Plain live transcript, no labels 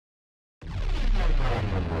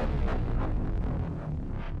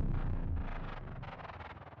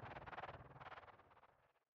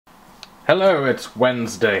Hello, it's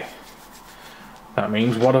Wednesday. That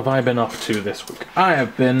means what have I been up to this week? I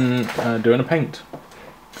have been doing a paint.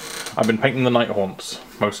 I've been painting the Night Haunts,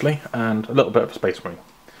 mostly, and a little bit of Space Marine.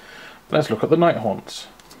 Let's look at the Night Haunts.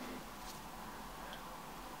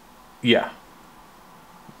 Yeah.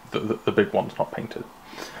 The big one's not painted.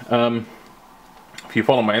 If you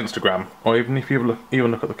follow my Instagram, or even if you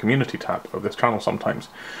even look at the community tab of this channel sometimes,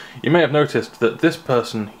 you may have noticed that this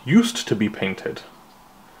person used to be painted.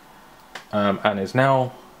 And is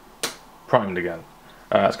now primed again.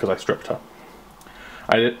 That's because I stripped her.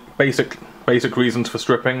 I did basic reasons for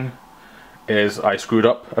stripping is I screwed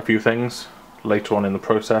up a few things later on in the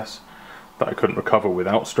process that I couldn't recover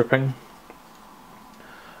without stripping.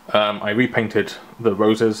 I repainted the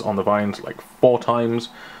roses on the vines like 4 times,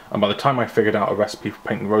 and by the time I figured out a recipe for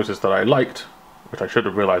painting roses that I liked, which I should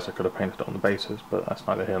have realised I could have painted it on the bases, but that's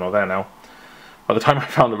neither here nor there now. By the time I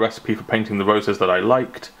found a recipe for painting the roses that I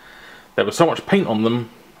liked, there was so much paint on them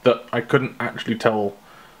that I couldn't actually tell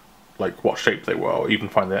like what shape they were or even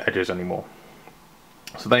find their edges anymore.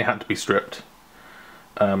 So they had to be stripped.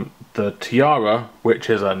 The tiara, which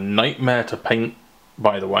is a nightmare to paint,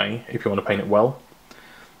 by the way, if you want to paint it well.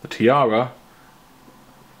 The tiara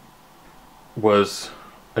was,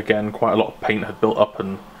 again, quite a lot of paint had built up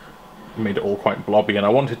and made it all quite blobby, and I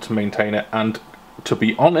wanted to maintain it, and to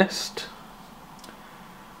be honest,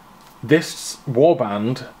 this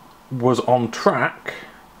warband was on track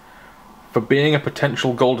for being a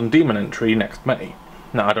potential Golden Demon entry next May.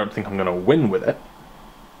 Now, I don't think I'm going to win with it,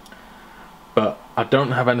 but I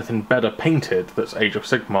don't have anything better painted that's Age of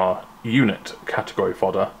Sigmar unit category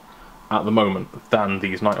fodder at the moment than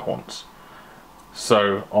these Night Haunts.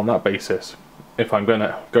 So, on that basis, if I'm going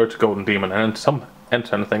to go to Golden Demon and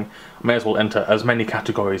enter anything, I may as well enter as many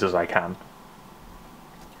categories as I can.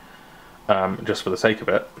 Just for the sake of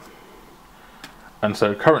it. And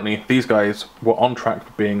so currently, these guys were on track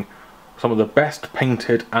for being some of the best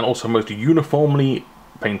painted and also most uniformly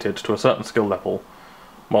painted to a certain skill level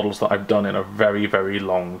models that I've done in a very, very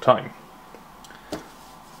long time.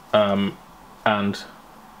 And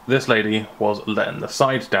this lady was letting the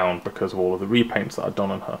sides down because of all of the repaints that I'd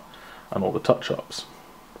done on her and all the touch-ups.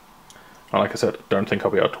 And like I said, I don't think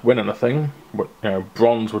I'll be able to win anything. But, you know,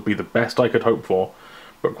 bronze would be the best I could hope for,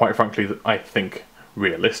 but quite frankly, I think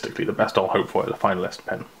realistically the best I'll hope for is a finalist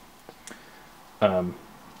pin.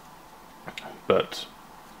 But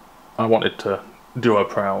I wanted to do her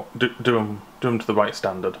proud, do them to the right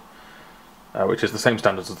standard, which is the same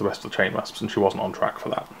standards as the rest of the Chainrasps, and she wasn't on track for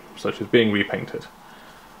that. So she's being repainted,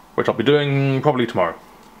 which I'll be doing probably tomorrow.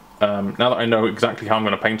 Now that I know exactly how I'm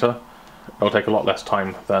going to paint her, it'll take a lot less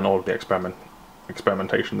time than all of the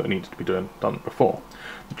experimentation that needs to be done before.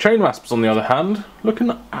 The Chainrasps, on the other hand, looking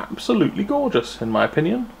absolutely gorgeous, in my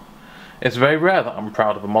opinion. It's very rare that I'm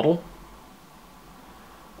proud of a model.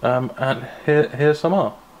 And here's some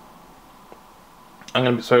are.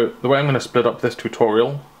 So the way I'm going to split up this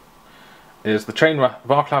tutorial is the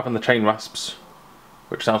Varklav and the Chainrasps,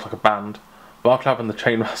 which sounds like a band. Varklav and the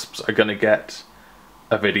Chainrasps are going to get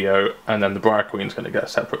a video, and then the Briar Queen's going to get a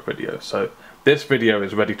separate video. So this video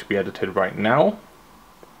is ready to be edited right now.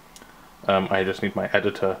 I just need my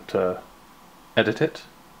editor to edit it,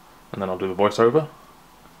 and then I'll do the voiceover.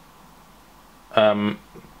 But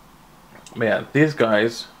yeah, these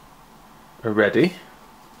guys are ready.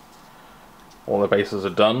 All the bases are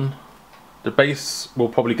done. The base will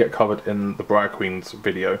probably get covered in the Briar Queen's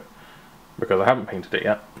video, because I haven't painted it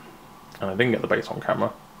yet, and I didn't get the base on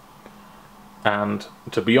camera. And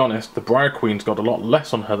to be honest, the Briar Queen's got a lot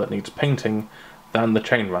less on her that needs painting than the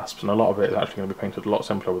Chainrasps, and a lot of it is actually going to be painted a lot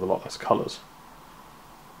simpler with a lot less colours.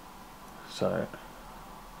 So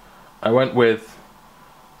I went with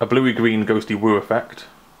a bluey-green ghosty woo effect,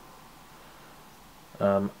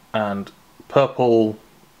 and purple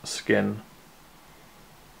skin,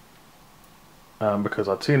 because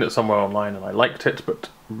I'd seen it somewhere online and I liked it, but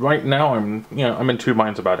right now I'm in two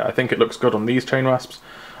minds about it. I think it looks good on these Chainrasps.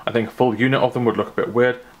 I think a full unit of them would look a bit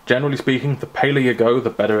weird. Generally speaking, the paler you go, the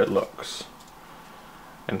better it looks.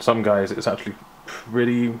 In some guys, it's actually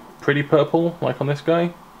pretty purple, like on this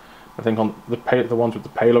guy. I think on the ones with the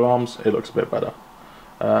paler arms, it looks a bit better.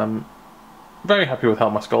 Very happy with how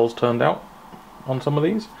my skulls turned out on some of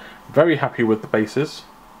these. Very happy with the bases,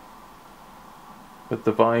 with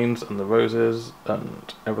the vines and the roses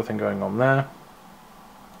and everything going on there.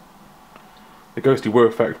 The ghosty woo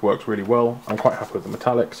effect works really well. I'm quite happy with the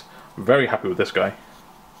metallics. Very happy with this guy.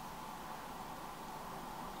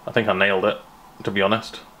 I think I nailed it, to be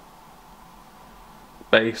honest.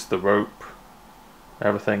 Base, the rope,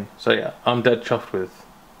 everything. So yeah, I'm dead chuffed with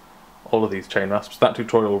all of these Chainrasps. That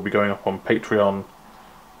tutorial will be going up on Patreon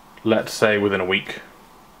let's say within a week.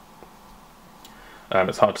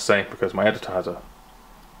 It's hard to say because my editor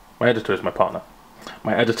is my partner.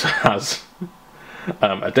 My editor has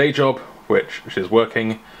a day job, which she's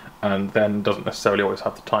working, and then doesn't necessarily always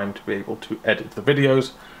have the time to be able to edit the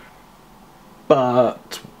videos.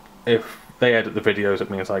 But if they edit the videos, it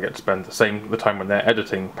means I get to spend the time when they're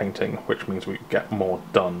editing painting, which means we get more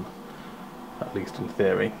done, at least in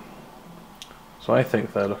theory. So I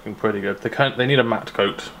think they're looking pretty good. They need a matte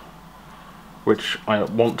coat, which I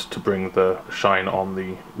want to bring the shine on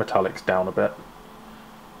the metallics down a bit.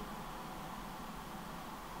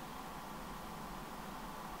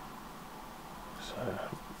 So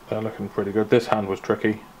they're looking pretty good. This hand was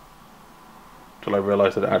tricky, till I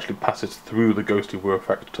realised that it actually passes through the ghosty woo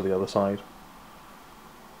effect to the other side.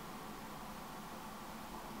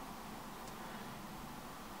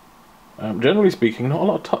 Generally speaking, not a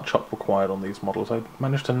lot of touch-up required on these models. I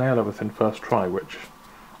managed to nail everything first try, which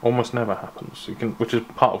almost never happens. Which is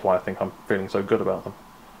part of why I think I'm feeling so good about them.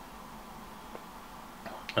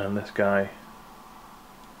 And this guy,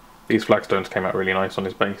 these flagstones came out really nice on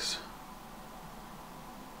his base.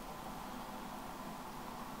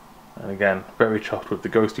 And again, very chuffed with the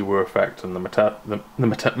ghosty woo effect and the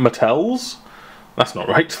metals? That's not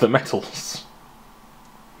right, the metals.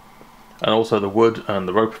 And also the wood and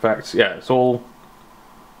the rope effects. Yeah, it's all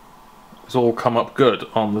come up good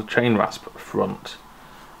on the Chainrasp front.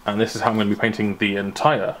 And this is how I'm going to be painting the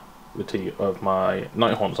entirety of my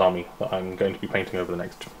Nighthaunts army that I'm going to be painting over the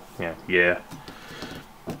next year.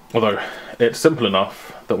 Although it's simple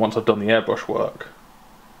enough that once I've done the airbrush work,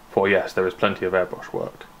 for yes, there is plenty of airbrush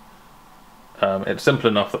work. It's simple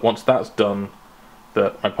enough that once that's done,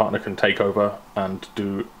 that my partner can take over and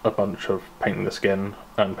do a bunch of painting the skin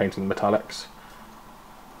and painting the metallics,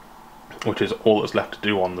 which is all that's left to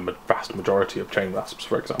do on the vast majority of Chainrasps,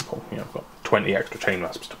 for example. I've got 20 extra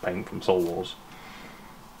Chainrasps to paint from Soul Wars.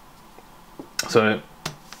 So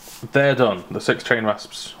they're done. The 6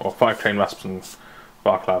 Chainrasps, or 5 Chainrasps and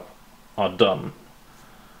Varklab are done.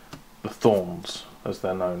 The Thorns, as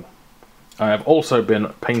they're known. I have also been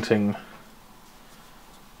painting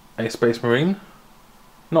a Space Marine.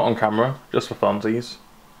 Not on camera, just for funsies.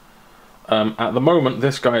 At the moment,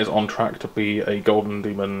 this guy is on track to be a Golden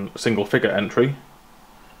Demon single figure entry,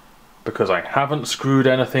 because I haven't screwed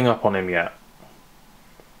anything up on him yet.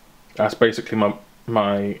 That's basically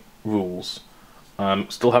my rules.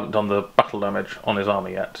 Still haven't done the battle damage on his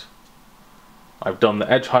armor yet. I've done the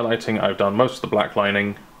edge highlighting, I've done most of the black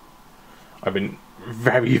lining. I've been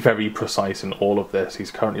very, very precise in all of this.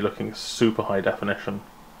 He's currently looking super high definition,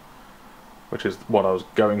 which is what I was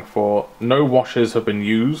going for. No washes have been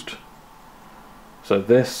used, so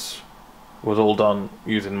this was all done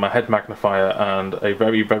using my head magnifier and a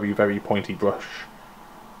very, very, very pointy brush,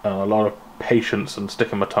 and a lot of patience and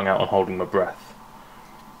sticking my tongue out and holding my breath.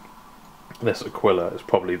 This Aquila is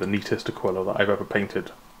probably the neatest Aquila that I've ever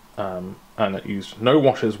painted, and it used no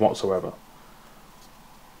washes whatsoever.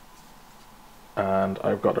 And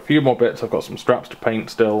I've got a few more bits. I've got some straps to paint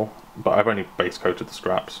still, but I've only base coated the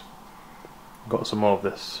straps. Got some more of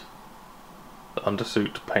this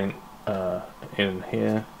undersuit to paint in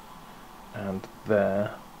here and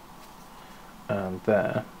there and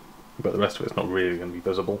there, but the rest of it's not really going to be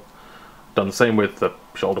visible. Done the same with the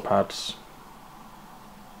shoulder pads.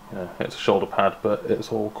 Yeah, it's a shoulder pad, but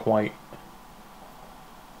it's all quite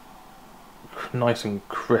nice and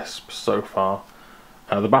crisp so far.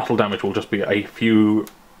 The battle damage will just be a few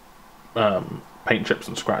paint chips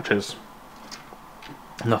and scratches.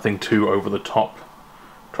 Nothing too over the top.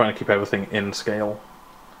 Trying to keep everything in scale.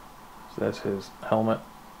 So there's his helmet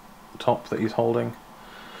top that he's holding.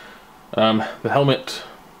 The helmet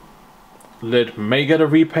lid may get a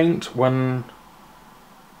repaint when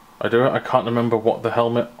I do it. I can't remember what the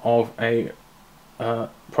helmet of a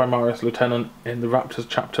Raptors Lieutenant in the Raptors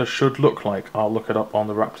chapter should look like. I'll look it up on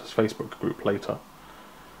the Raptors Facebook group later.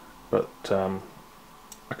 But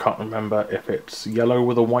I can't remember if it's yellow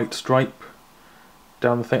with a white stripe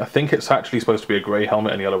down the thing. I think it's actually supposed to be a grey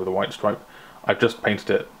helmet and yellow with a white stripe. I've just painted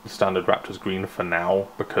it the standard Raptors green for now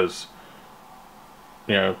because,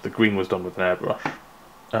 the green was done with an airbrush,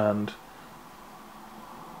 and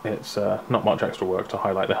it's not much extra work to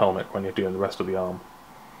highlight the helmet when you're doing the rest of the arm.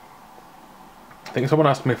 I think someone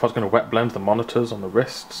asked me if I was going to wet blend the monitors on the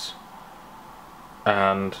wrists,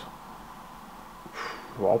 and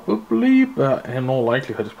probably, but in all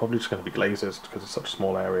likelihood it's probably just going to be glazes because it's such a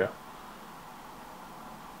small area.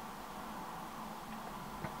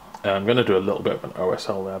 I'm going to do a little bit of an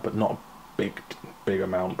OSL there, but not a big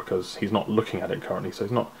amount because he's not looking at it currently, so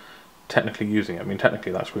he's not technically using it. I mean,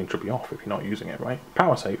 technically that screen should be off if you're not using it, right?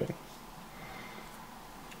 Power saving.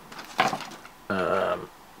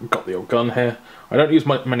 got the old gun here. I don't use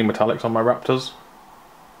many metallics on my Raptors,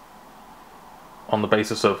 on the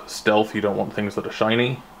basis of stealth. You don't want things that are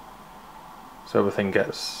shiny, so everything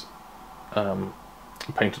gets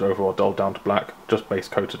painted over or dulled down to black. Just base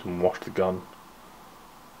coated and washed the gun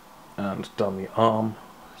and done the arm.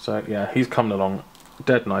 So yeah, he's coming along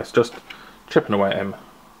dead nice, just chipping away at him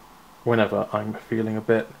whenever I'm feeling a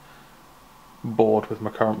bit bored with my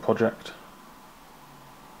current project.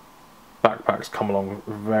 Backpack's come along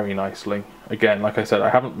very nicely. Again, like I said, I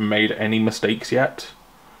haven't made any mistakes yet,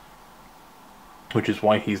 which is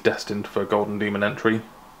why he's destined for Golden Demon entry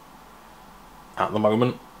at the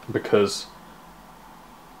moment, because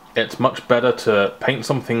it's much better to paint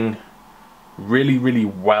something really, really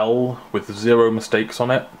well with 0 mistakes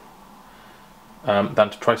on it than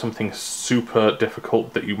to try something super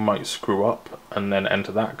difficult that you might screw up and then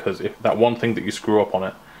enter that, because if that one thing that you screw up on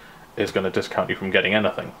it is going to discount you from getting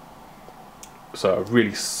anything. So a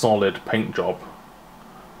really solid paint job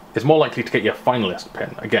is more likely to get you a finalist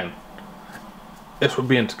pin. Again, this would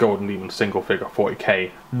be into Golden Demon single figure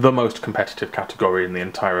 40k, the most competitive category in the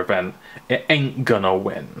entire event. It ain't gonna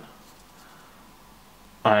win.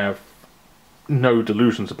 I have no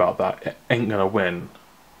delusions about that. It ain't gonna win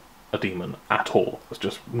a demon at all. It's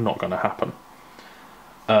just not gonna happen.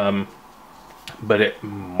 But it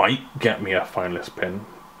might get me a finalist pin,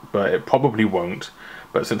 but it probably won't.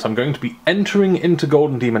 But since I'm going to be entering into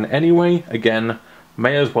Golden Demon anyway, again,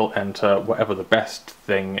 may as well enter whatever the best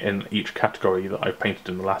thing in each category that I've painted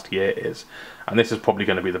in the last year is. And this is probably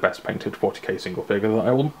going to be the best painted 40k single figure that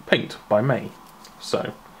I will paint by May.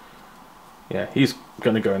 So, yeah, he's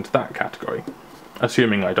going to go into that category,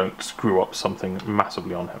 assuming I don't screw up something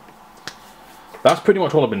massively on him. That's pretty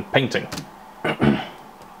much all I've been painting.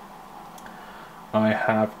 I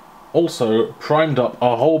have also primed up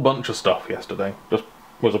a whole bunch of stuff yesterday. Just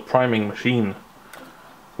was a priming machine,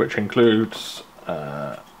 which includes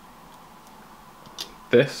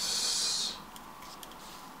this.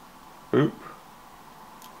 Boop.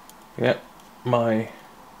 Yep, my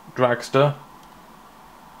dragster.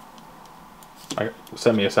 I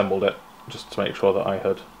semi-assembled it just to make sure that I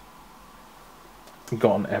had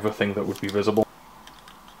gotten everything that would be visible.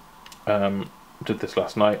 Did this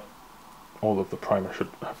last night. All of the primer should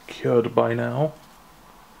have cured by now.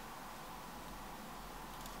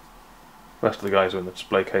 The rest of the guys are in the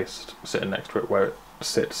display case, sitting next to it where it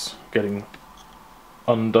sits, getting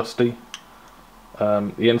undusty.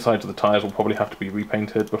 The insides of the tyres will probably have to be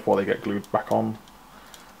repainted before they get glued back on,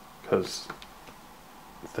 because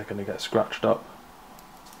they're going to get scratched up.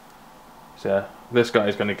 So yeah, this guy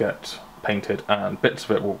is going to get painted, and bits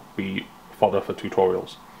of it will be fodder for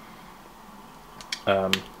tutorials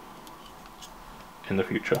in the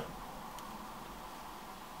future.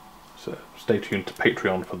 So stay tuned to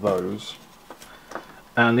Patreon for those.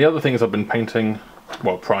 And the other things I've been painting,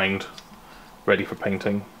 well, primed, ready for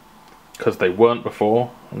painting, because they weren't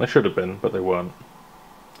before, and they should have been, but they weren't,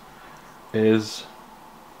 is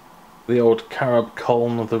the old Carab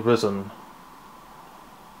Culn the Risen.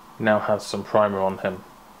 Now has some primer on him.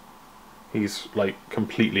 He's like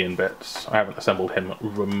completely in bits. I haven't assembled him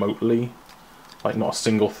remotely. Like not a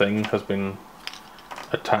single thing has been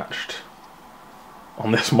attached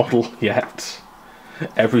on this model yet.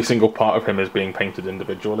 Every single part of him is being painted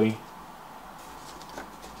individually.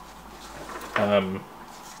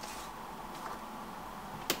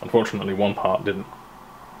 Unfortunately, one part didn't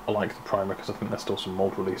like the primer because I think there's still some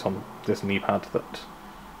mold release on this knee pad that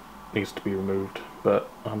needs to be removed, but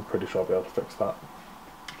I'm pretty sure I'll be able to fix that.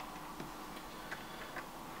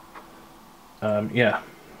 Yeah,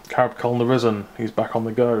 Carab Culn the Risen, he's back on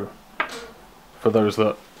the go. For those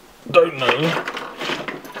that don't know,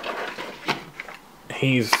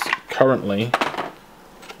 he's currently,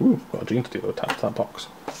 got a gene to do attached to that box,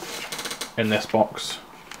 in this box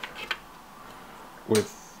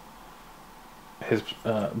with his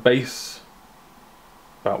base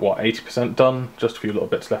about what, 80% done, just a few little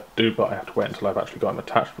bits left to do, but I have to wait until I've actually got him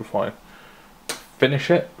attached before I finish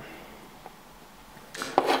it.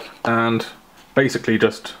 And basically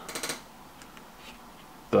just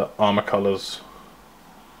the armor colours,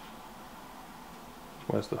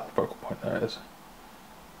 where's the focal point, there it is,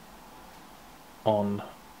 on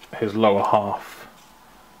his lower half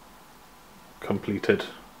completed.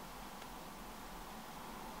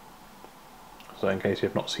 So in case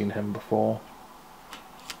you've not seen him before,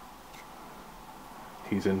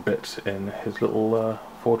 he's in bits in his little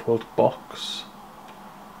Forge World box,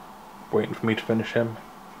 waiting for me to finish him.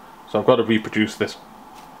 So I've got to reproduce this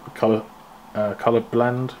colour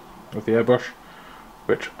blend with the airbrush,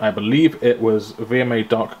 which I believe it was VMA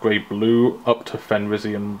Dark Grey Blue up to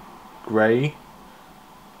Fenrisian Grey,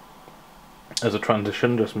 as a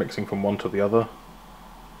transition, just mixing from one to the other.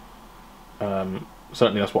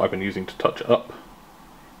 Certainly that's what I've been using to touch it up.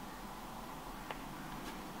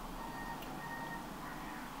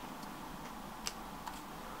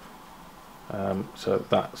 So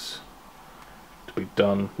that's to be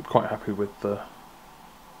done. I'm quite happy with the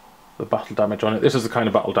battle damage on it. This is the kind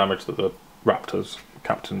of battle damage that the Raptors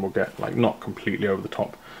captain will get, like not completely over the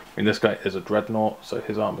top. I mean, this guy is a dreadnought, so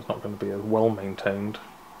his armor's not going to be as well maintained.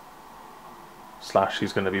 Slash,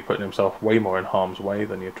 he's going to be putting himself way more in harm's way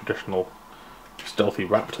than your traditional stealthy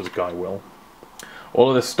Raptors guy will. All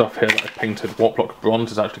of this stuff here that I painted Warp Block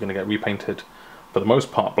Bronze is actually going to get repainted for the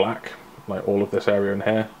most part black, like all of this area in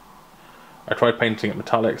here. I tried painting it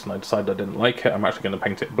metallics and I decided I didn't like it. I'm actually going to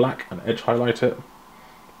paint it black and edge highlight it.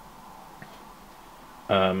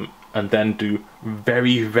 And then do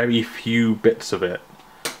very, very few bits of it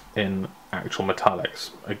in actual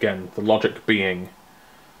metallics. Again, the logic being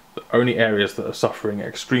the only areas that are suffering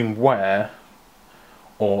extreme wear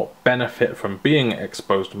or benefit from being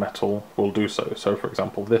exposed metal will do so. So for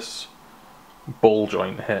example, this ball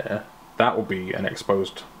joint here, that will be an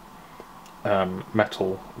exposed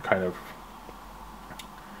metal kind of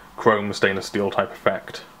chrome stainless steel type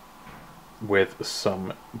effect with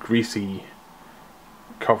some greasy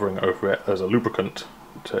covering over it as a lubricant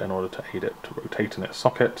in order to aid it to rotate in its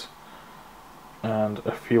socket. And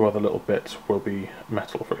a few other little bits will be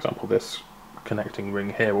metal. For example, this connecting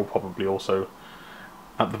ring here will probably also,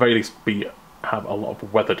 at the very least, have a lot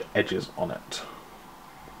of weathered edges on it.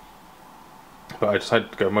 But I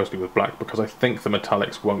decided to go mostly with black because I think the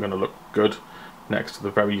metallics weren't going to look good next to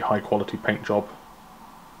the very high quality paint job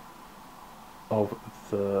of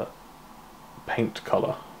the paint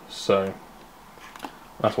colour. So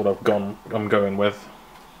that's what I'm going with.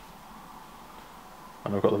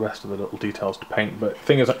 And I've got the rest of the little details to paint. But the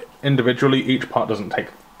thing is, individually, each part doesn't take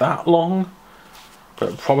that long.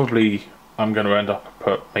 But probably I'm going to end up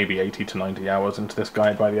put maybe 80 to 90 hours into this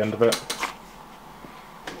guy by the end of it.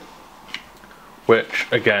 Which,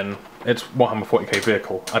 again, it's Warhammer 40k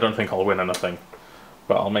vehicle. I don't think I'll win anything,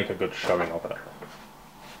 but I'll make a good showing of it.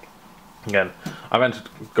 Again, I've entered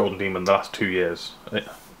Golden Demon the last 2 years, the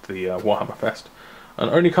Warhammer Fest,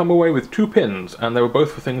 and only come away with 2 pins, and they were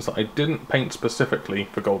both for things that I didn't paint specifically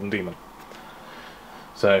for Golden Demon.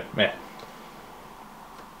 So, meh.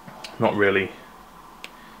 Not really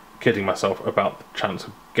kidding myself about the chance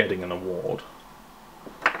of getting an award.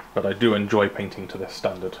 But I do enjoy painting to this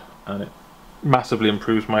standard, and it massively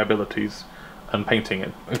improves my abilities and painting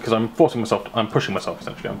it, because I'm pushing myself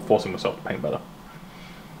essentially, I'm forcing myself to paint better.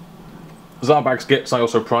 Zarbag's Gits I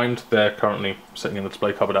also primed, they're currently sitting in the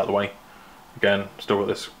display cupboard out of the way. Again, still got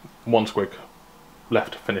this one squig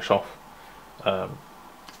left to finish off.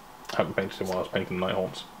 Haven't painted him while I was painting the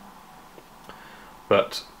Nighthawks.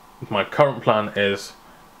 But my current plan is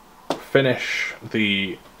finish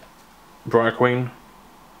the Briar Queen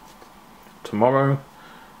tomorrow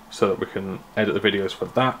so that we can edit the videos for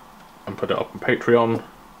that and put it up on Patreon,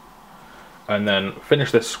 and then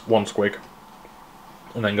finish this one squig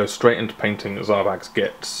and then go straight into painting Zarbag's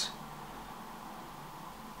Gits.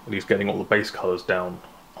 At least getting all the base colours down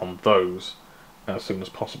on those as soon as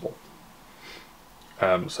possible.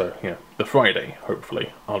 So yeah, the Friday,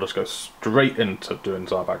 hopefully, I'll just go straight into doing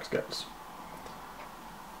Zarbag's Gits.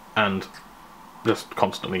 And just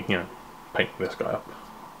constantly, you know, painting this guy up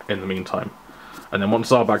in the meantime. And then once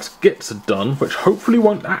Zarbag's Gits are done, which hopefully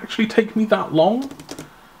won't actually take me that long,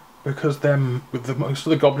 because most of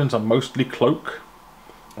the goblins are mostly cloak.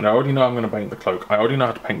 And I already know I'm going to paint the cloak. I already know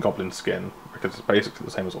how to paint goblin skin, because it's basically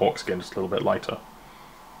the same as orc skin, just a little bit lighter.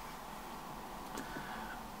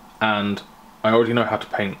 And I already know how to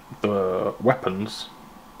paint the weapons.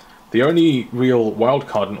 The only real wild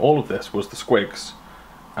card in all of this was the squigs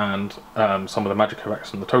and some of the magic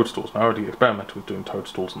effects and the toadstools. And I already experimented with doing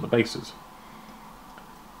toadstools on the bases.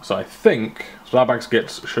 So I think Zarbag's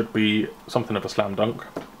Gits should be something of a slam dunk,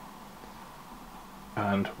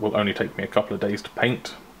 and will only take me a couple of days to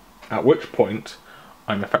paint, at which point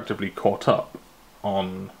I'm effectively caught up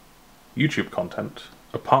on YouTube content,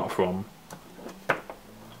 apart from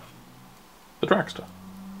the Dragster.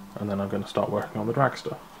 And then I'm going to start working on the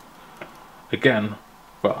Dragster again,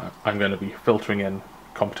 but I'm going to be filtering in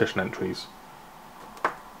competition entries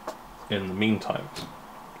in the meantime.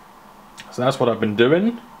 So that's what I've been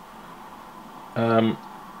doing.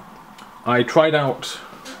 I tried out,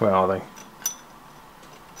 where are they?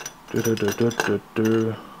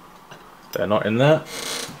 They're not in there.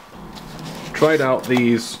 Tried out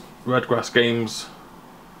these Redgrass Games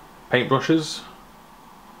paintbrushes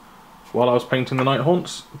while I was painting the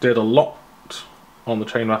Nighthaunts. Did a lot on the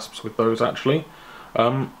Chainrasps with those actually.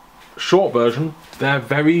 short version, they're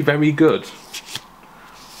very, very good.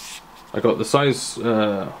 I got the size,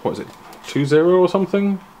 what is it, 2.0 or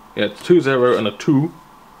something? Yeah, it's 2.0 and a 2.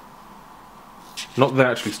 Not that they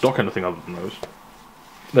actually stock anything other than those.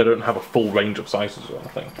 They don't have a full range of sizes or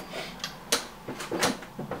anything.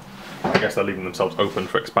 I guess they're leaving themselves open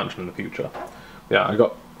for expansion in the future. Yeah, I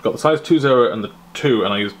got the size 2.0 and the 2,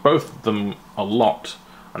 and I use both of them a lot,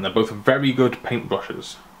 and they're both very good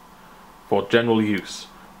paintbrushes for general use.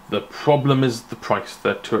 The problem is the price.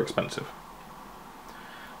 They're too expensive.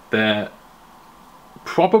 They're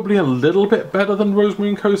probably a little bit better than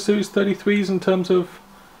Rosemary & Co. Series 33s in terms of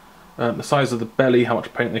the size of the belly, how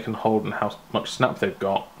much paint they can hold, and how much snap they've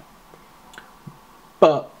got.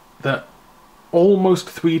 But they're almost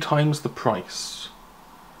 3 times the price.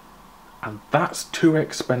 And that's too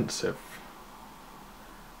expensive,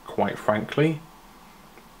 quite frankly.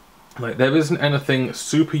 Like, there isn't anything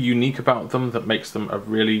super unique about them that makes them a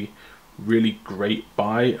really, really great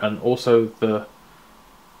buy, and also the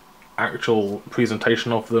actual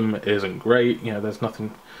presentation of them isn't great. You know, there's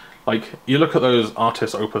nothing, like, you look at those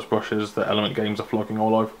Artis Opus brushes that Element Games are flogging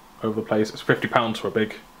all over the place. It's £50 for a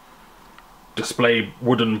big display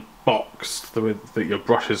wooden box that your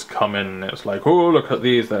brushes come in. It's like, oh, look at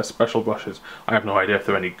these, they're special brushes. I have no idea if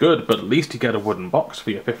they're any good, but at least you get a wooden box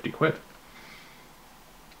for your 50 quid.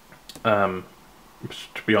 To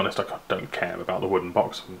be honest, I don't care about the wooden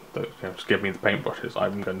box. You know, just give me the paintbrushes.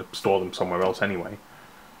 I'm going to store them somewhere else anyway.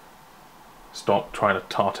 Stop trying to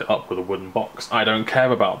tart it up with a wooden box. I don't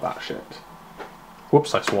care about that shit.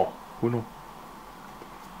 Whoops, I swore. Oh no.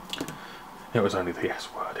 It was only the S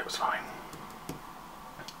word, it was fine.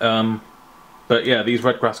 But yeah, these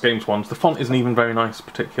Redgrass Games ones, the font isn't even very nice,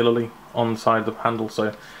 particularly on the side of the handle,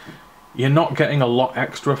 so you're not getting a lot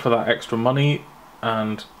extra for that extra money,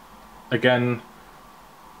 and again,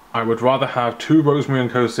 I would rather have 2 Rosemary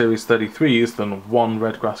 & Co. Series 33s than 1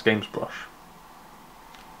 Redgrass Games brush.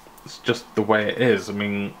 It's just the way it is. I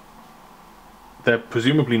mean, they're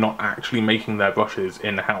presumably not actually making their brushes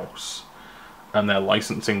in-house, and they're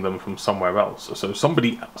licensing them from somewhere else. So some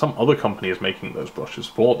other company is making those brushes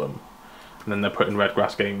for them, and then they're putting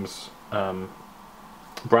Redgrass Games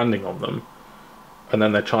branding on them, and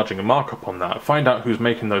then they're charging a markup on that. Find out who's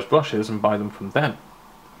making those brushes and buy them from them.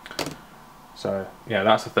 So yeah,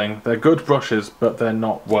 that's the thing. They're good brushes, but they're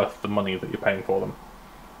not worth the money that you're paying for them.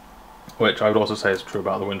 Which I would also say is true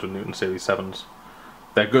about the Winsor & Newton Series 7s.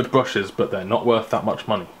 They're good brushes, but they're not worth that much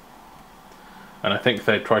money. And I think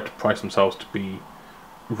they tried to price themselves to be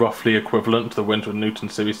roughly equivalent to the Winsor & Newton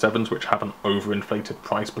Series 7s, which have an overinflated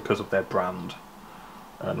price because of their brand.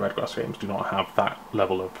 And Redgrass Games do not have that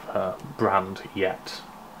level of brand yet.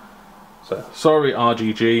 So, sorry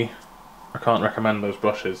RGG, I can't recommend those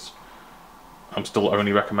brushes. I'm still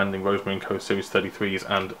only recommending Rosemary & Co. Series 33s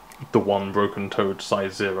and the one Broken Toad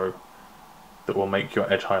size 0 that will make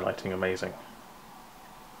your edge highlighting amazing.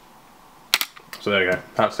 So there you go,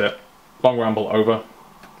 that's it. Long ramble over.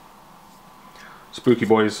 Spooky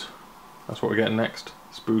boys, that's what we're getting next.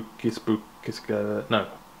 Spooky, no.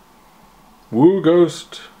 Woo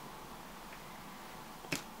Ghost.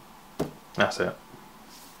 That's it.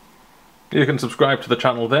 You can subscribe to the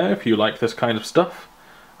channel there if you like this kind of stuff.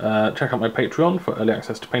 Check out my Patreon for early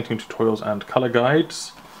access to painting tutorials and colour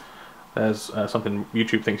guides. There's something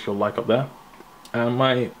YouTube thinks you'll like up there. And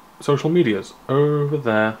my social medias over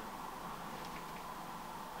there.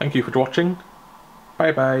 Thank you for watching.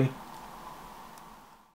 Bye bye.